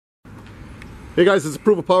Hey guys, it's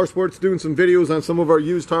Approval Power Sports doing some videos on some of our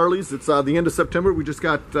used Harleys. It's the end of September. We just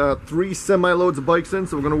got 3 semi-loads of bikes in,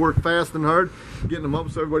 so we're going to work fast and hard getting them up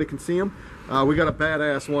so everybody can see them. We got a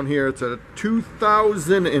badass one here. It's a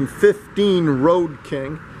 2015 Road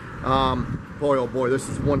King. Boy, oh boy, this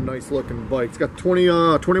is one nice looking bike. It's got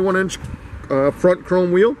 21-inch front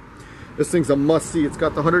chrome wheel. This thing's a must-see. It's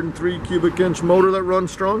got the 103 cubic inch motor that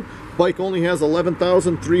runs strong. Bike only has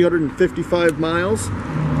 11,355 miles.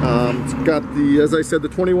 It's got the, as I said, the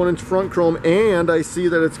 21-inch front chrome, and I see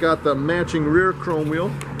that it's got the matching rear chrome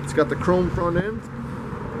wheel. It's got the chrome front end,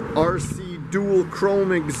 RC dual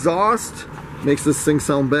chrome exhaust. Makes this thing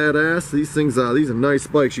sound badass. These things, these are nice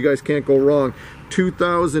bikes. You guys can't go wrong.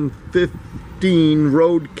 2015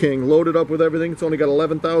 Road King, loaded up with everything. It's only got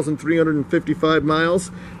 11,355 miles.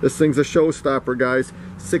 This thing's a showstopper, guys.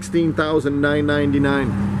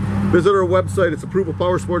 $16,999. Visit our website. It's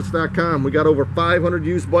approvalpowersports.com. We got over 500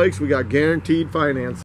 used bikes. We got guaranteed finance.